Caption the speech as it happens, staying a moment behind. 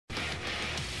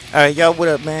Alright, y'all, what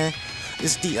up, man?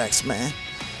 It's DX, man.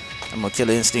 I'm on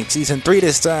Killer Instinct Season 3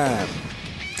 this time.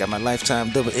 Got my lifetime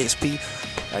double XP.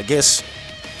 I guess,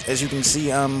 as you can see,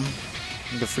 the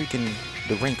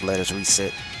rank letters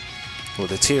reset. Or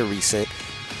the tier reset.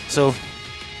 So,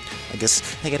 I guess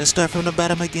I gotta start from the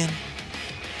bottom again.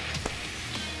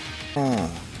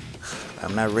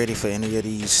 I'm not ready for any of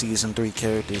these Season 3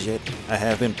 characters yet. I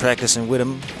have been practicing with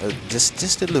them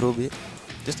just a little bit.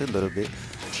 Just a little bit.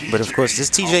 But of course, this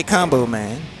TJ combo,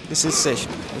 man. This is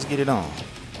session. Let's get it on.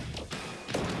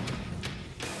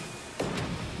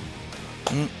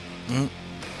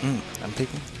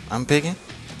 I'm picking.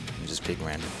 Just pick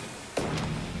random.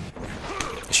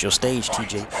 It's your stage,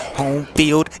 TJ. Home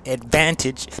field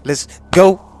advantage. Let's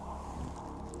go.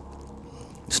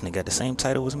 This nigga got the same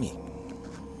title as me.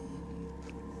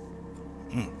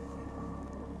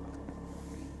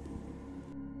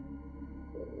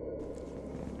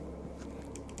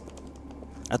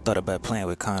 I thought about playing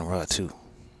with Conrad too.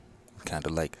 Kind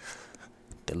of like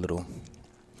the little,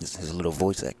 his little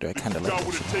voice actor. I kind of like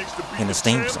it in his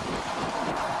theme song.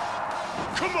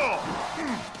 Come on.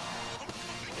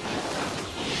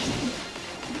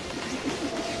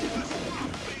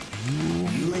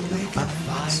 You may find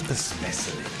the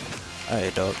specimen.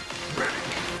 Alright, dog.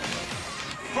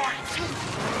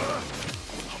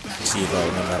 See if I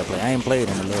remember how to play. I ain't played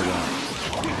in a little while.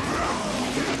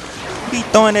 Be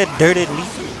throwing that dirt at me.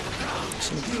 I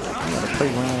gotta play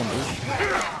around, dude.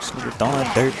 This nigga throwing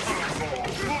dirt.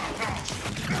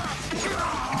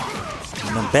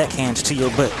 And them backhands to your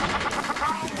butt.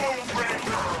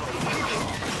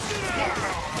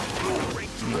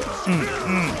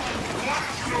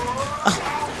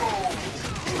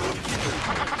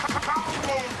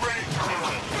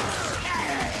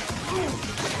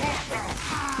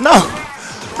 No!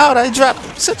 How'd I drop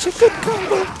such a good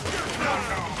combo?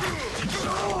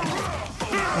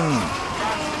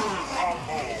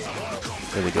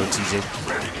 There we go, TJ.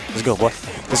 Let's go, boy.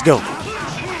 Let's go.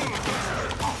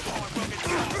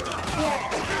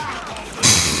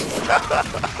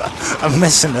 I'm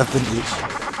messing up in this.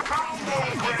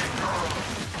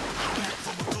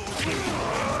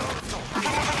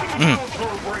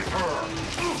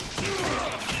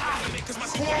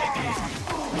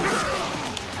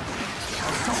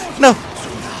 No!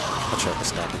 I'll try to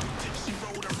stop it.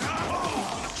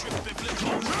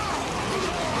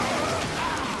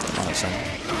 Come on, son.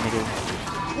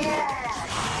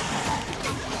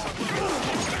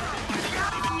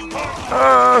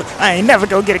 I ain't never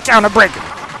gonna get a counter breaker.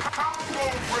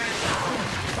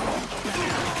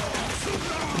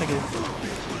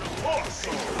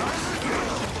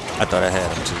 I thought I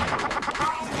had him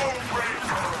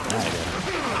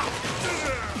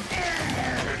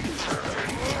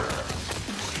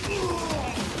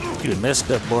too. You done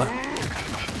messed up, boy.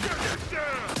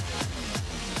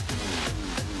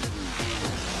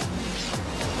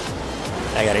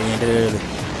 I gotta end it early.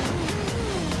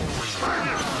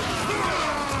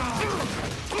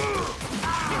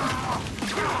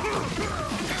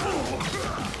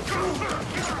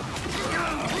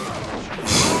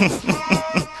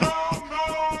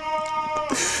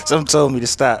 Something told me to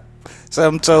stop.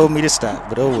 Something told me to stop,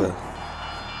 but oh well.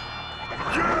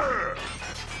 Yeah!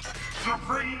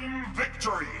 Supreme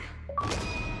victory!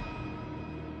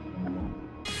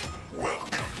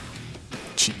 Welcome.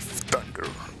 Chief Thunder.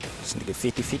 This nigga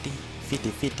 50-50.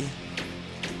 50-50.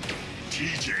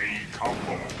 TJ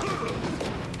combo.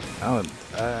 I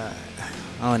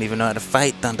don't even know how to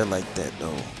fight Thunder like that,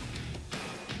 though.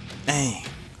 Dang.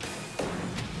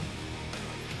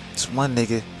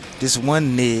 This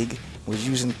one nig was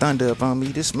using Thunder up on me.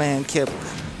 This man kept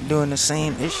doing the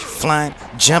same ish, flying,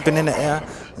 jumping in the air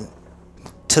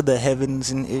to the heavens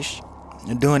and ish,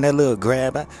 and doing that little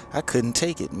grab. I couldn't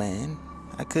take it, man.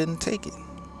 I couldn't take it.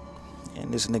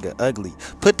 And this nigga ugly.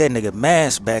 Put that nigga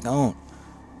mask back on.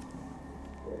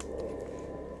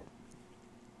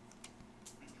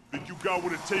 Think you got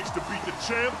what it takes to beat the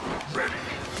champ? Ready.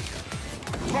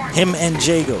 Him and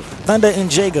Jago. Thunder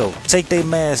and Jago. Take their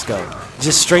mask off.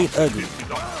 Just straight ugly.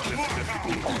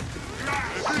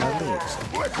 My legs.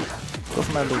 Go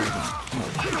for my legs.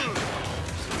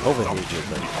 Over here,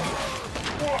 Jago.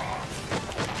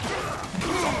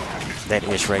 That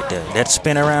ish right there. That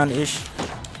spin around ish.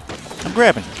 I'm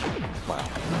grabbing. Wow.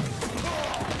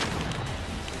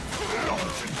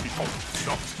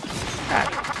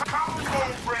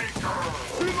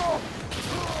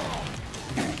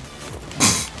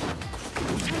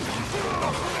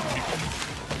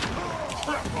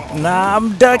 Nah,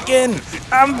 I'm ducking.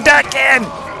 I'm ducking.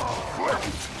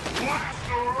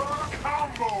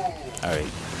 Alright.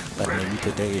 Let me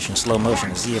put that ish in slow motion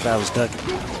to see if I was ducking.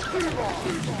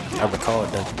 I recall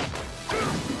ducking.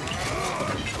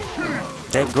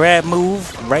 That grab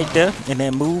move right there, and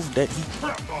that move that he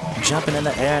jumping in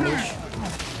the air and ish.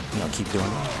 You know, keep doing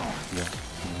it. Yeah.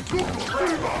 Keep doing it.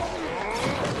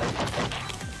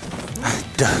 I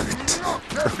ducked.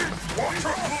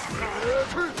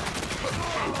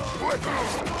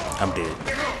 I'm dead.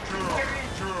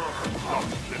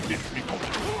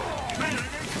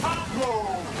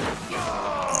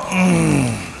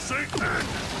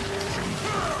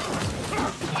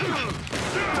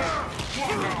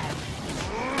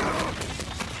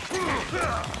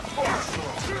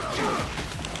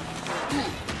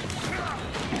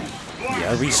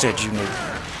 Yeah, I reset you, nigga.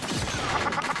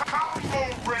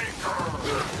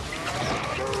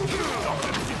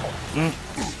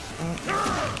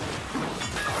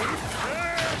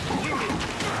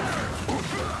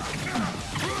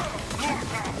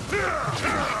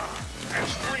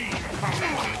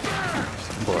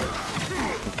 Boy,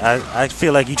 I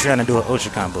feel like you trying to do an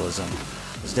ultra combo or something.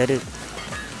 Is that it?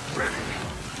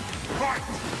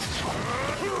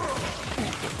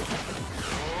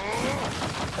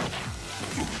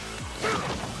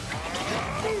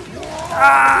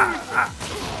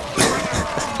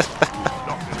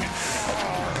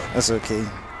 That's okay.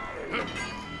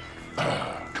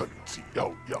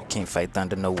 Can't fight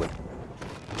thunder no way.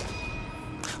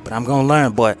 But I'm gonna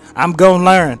learn, boy. I'm gonna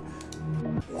learn.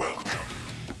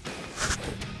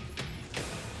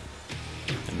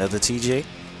 Another TJ?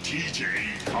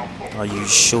 Are you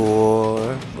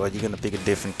sure? Or are you gonna pick a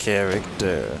different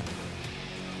character?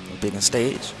 A bigger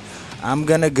stage? I'm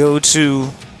gonna go to...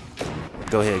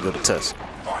 Go ahead, go to Tusk.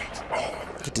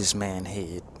 Get this man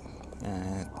head.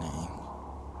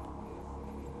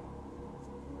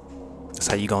 That's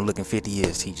how you gonna look in 50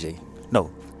 years, TJ. No,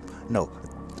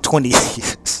 20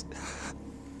 years.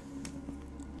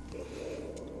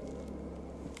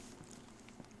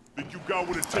 Think you got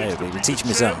what it takes Hey, to baby, beat teach the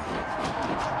me champ? something.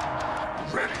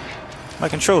 My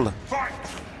controller.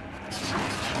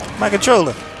 My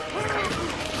controller.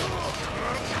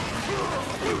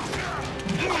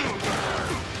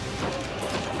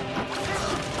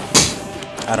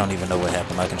 I don't even know what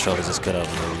happened. My controller just cut off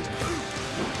for no reason.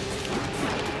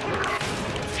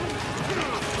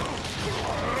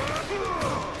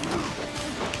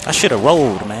 I should have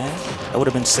rolled, man. That would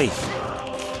have been safe.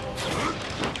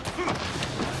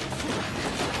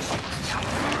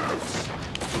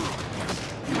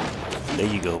 There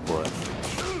you go, boy.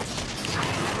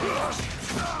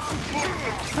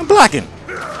 I'm blocking.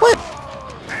 What?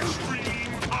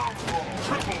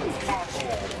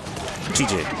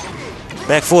 TJ.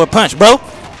 Back for a punch, bro.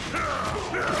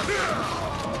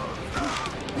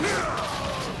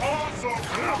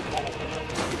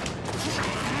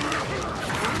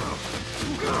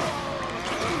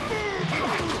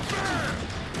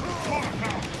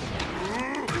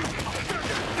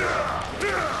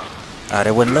 Ah,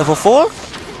 that wasn't level 4?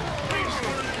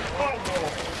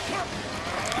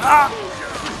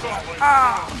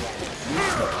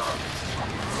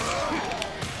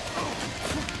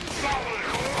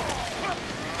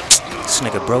 This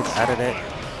nigga broke out of that.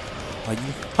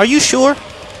 Are you sure?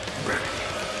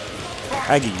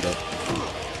 I give you that.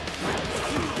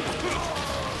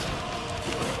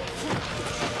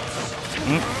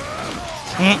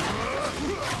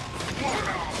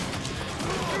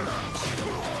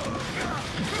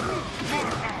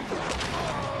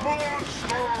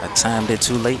 I timed it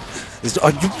too late.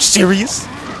 Are you serious?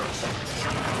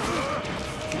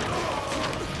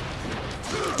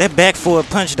 That back forward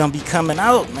punch don't be coming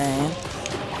out, man.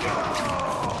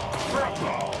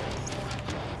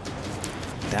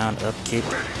 Down, up, kick.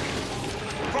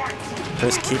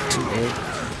 Press kick too early.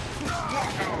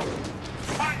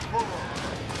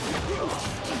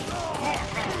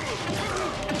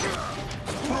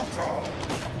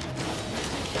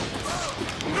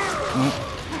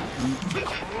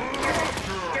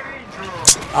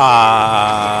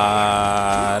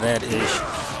 Ah, that is.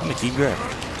 I'm gonna keep grabbing.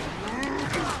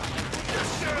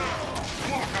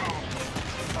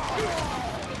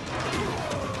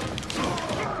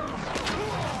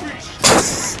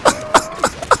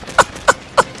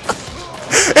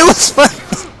 It was fun.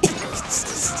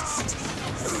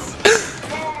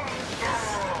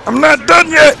 I'm not done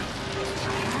yet.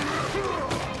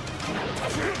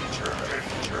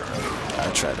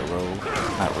 I tried to roll.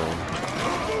 Not roll.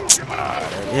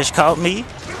 That ish caught me.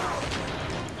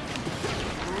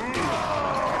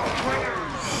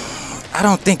 I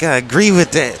don't think I agree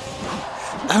with that.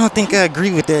 I don't think I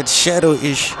agree with that shadow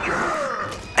ish.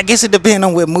 I guess it depends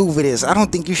on what move it is. I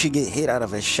don't think you should get hit out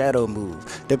of a shadow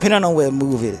move. Depending on what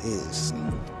move it is.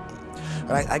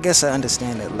 I guess I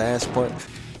understand that last part.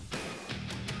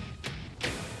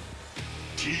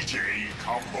 TJ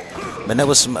combo. But there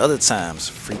was some other times,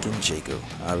 freaking Jago.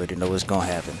 I already know what's gonna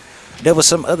happen. There was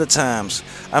some other times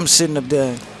I'm sitting up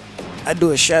there, I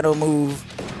do a shadow move,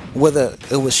 whether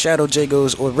it was Shadow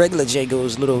Jago's or regular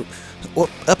Jago's little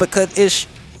uppercut-ish.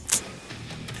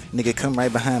 Nigga come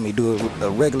right behind me, do a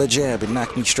regular jab and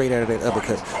knock me straight out of that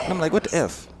uppercut. And I'm like, what the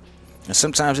F? And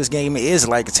sometimes this game is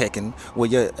like attacking, where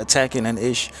you're attacking an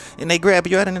ish, and they grab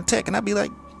you out and attack, and I'll be like,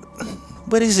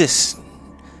 what is this?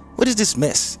 What is this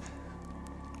mess?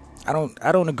 I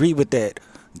don't agree with that.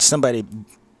 Somebody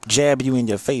jab you in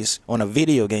your face on a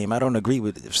video game. I don't agree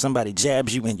with if somebody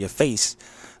jabs you in your face,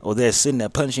 or they're sitting there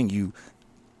punching you,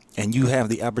 and you have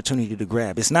the opportunity to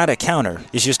grab. It's not a counter.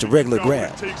 It's just a regular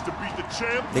grab.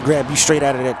 They grab you straight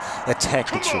out of that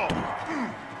attack that you're doing.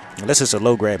 Unless it's a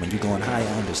low grab and you're going high,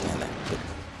 I understand that. But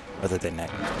other than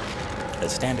that, a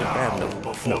standard grab, no.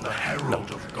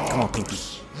 Come on, Pinky.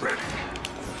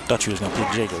 Thought you was gonna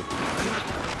pick Jago.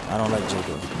 I don't like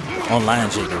Jago. Online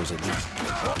Jagos at least.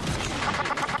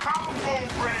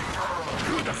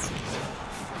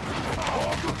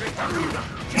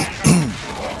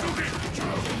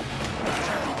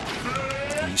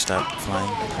 Can you stop flying?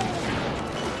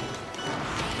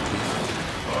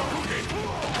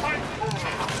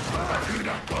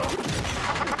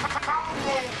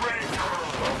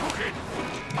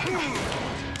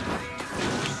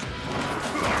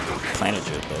 Planet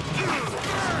Jet, baby.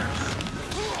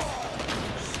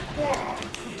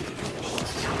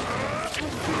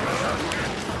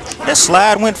 That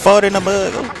slide went forward in the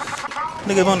mud. Oh,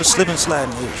 nigga on the slip and slide in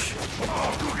the ish.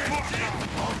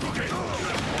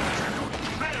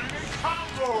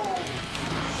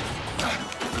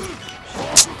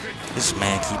 This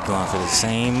man keep going for the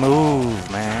same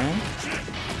move, man.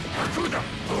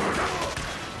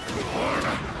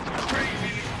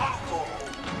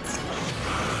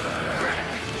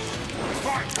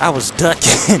 I was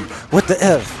ducking. What the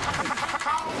F?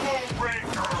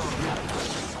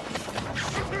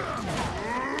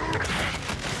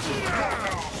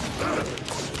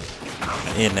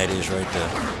 And that is right there.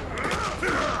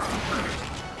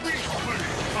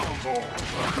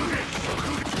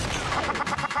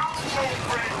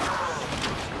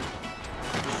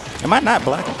 Am I not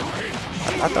blocking?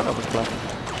 I thought I was blocking.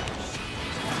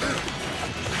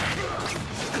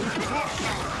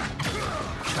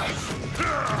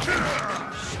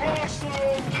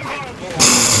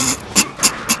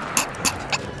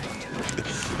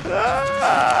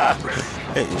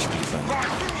 It should be fun.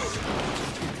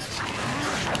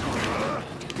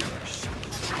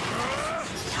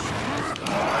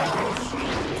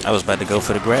 I was about to go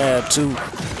for the grab too.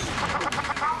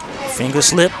 Finger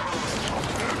slip.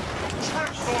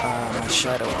 My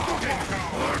shadow.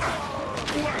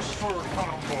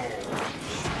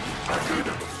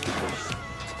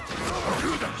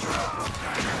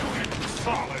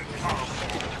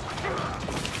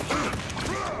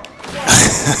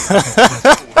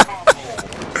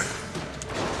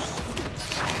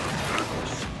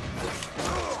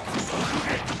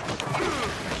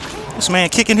 This man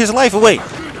kicking his life away.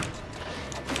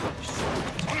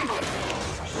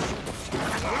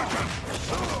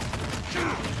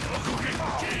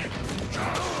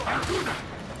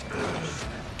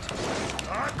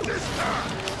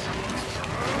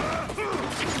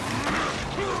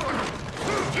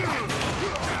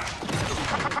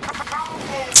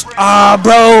 Ah,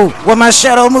 bro, where my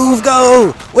shadow move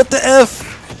go? What the F?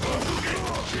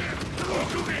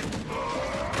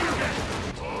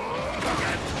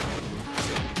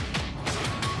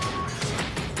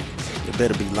 It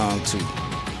better be long too.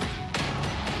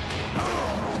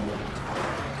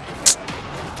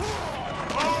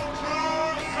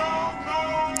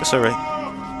 That's all right.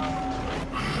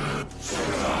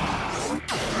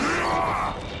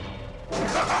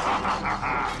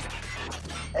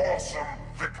 Awesome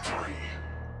victory.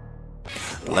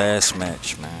 Last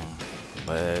match, man.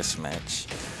 Last match.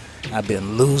 I've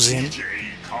been losing. TJ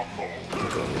combo.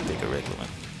 Go with the regular one.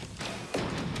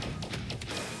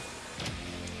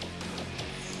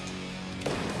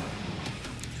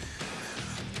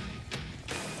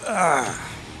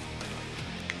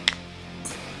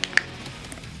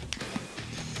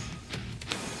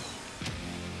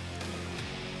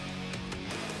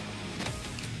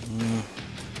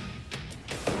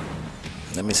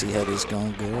 Let me see how this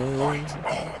gonna go.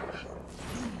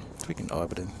 Freaking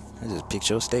Arbiter. I just picked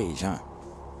your stage, huh?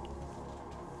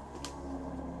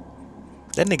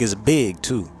 That nigga's big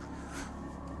too.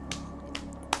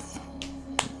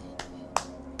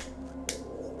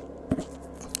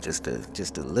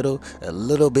 Just a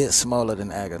little bit smaller than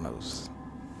Aganos.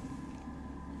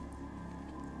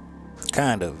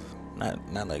 Kind of.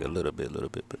 Not like a little bit,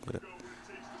 but whatever.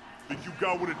 Think you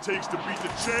got what it takes to beat the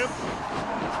champ?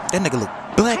 That nigga look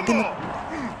black in the...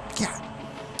 God.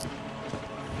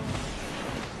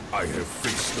 I have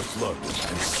faced the flood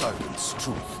and silenced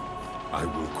truth. I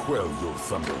will quell your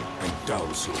thunder and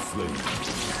douse your flame.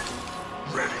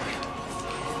 Ready.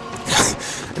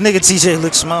 The nigga TJ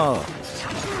looks small.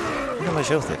 Look how much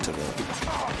health that took out.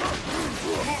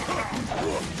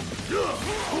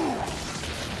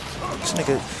 This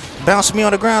nigga bounced me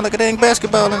on the ground like a dang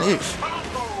basketball and ish.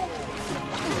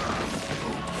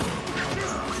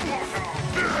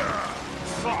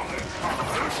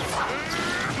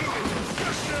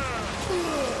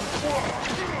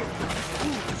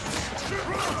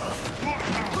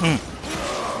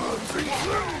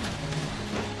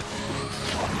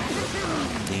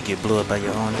 You get blew up by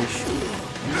your own ish.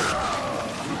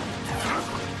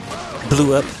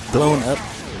 Blown up.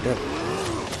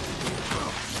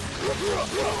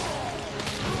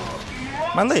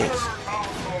 My legs.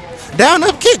 Down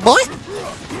up kick, boy.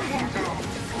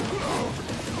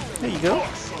 There you go.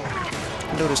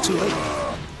 I know it's too late.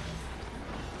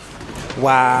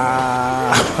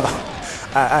 Wow.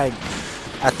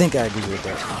 I think I agree with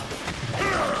that.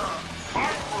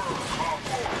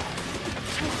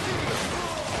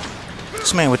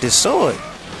 This man with this sword.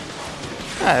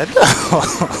 God, no.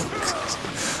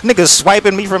 Nigga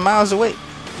swiping me from miles away.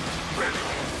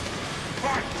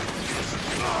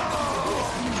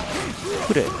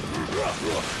 Who that?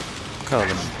 Call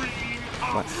him.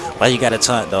 Why you got a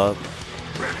taunt, dog?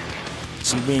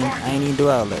 See me? I ain't even do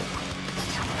all that.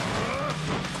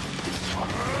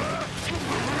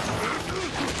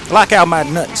 Lock out my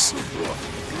nuts.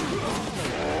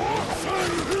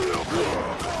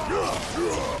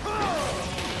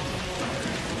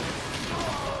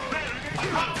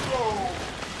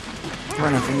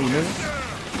 Running for me, nigga.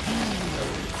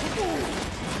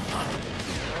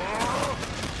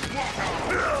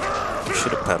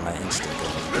 Should have popped my instinct.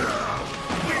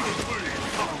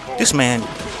 This man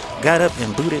got up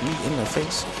and booted me in the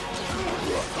face.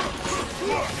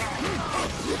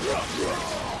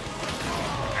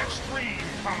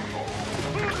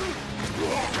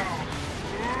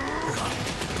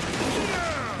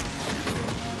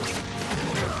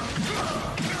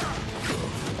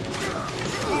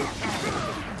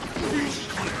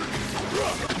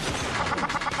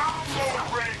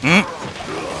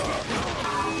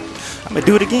 I'm gonna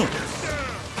do it again.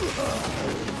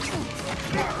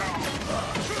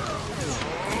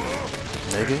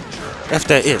 Nigga. F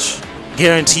that ish.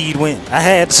 Guaranteed win. I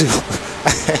had to.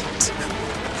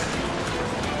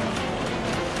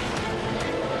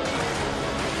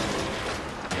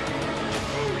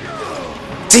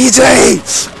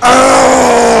 TJ!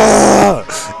 Oh!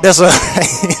 That's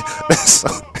alright. That's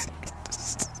alright.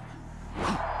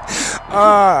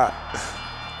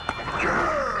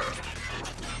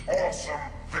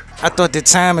 I thought the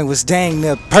timing was dang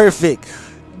near perfect.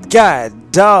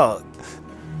 God, dog.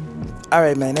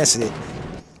 Alright, man, that's it.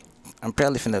 I'm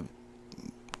probably finna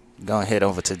go and head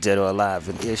over to Dead or Alive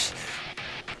and ish.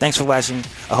 Thanks for watching.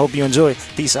 I hope you enjoy.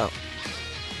 Peace out.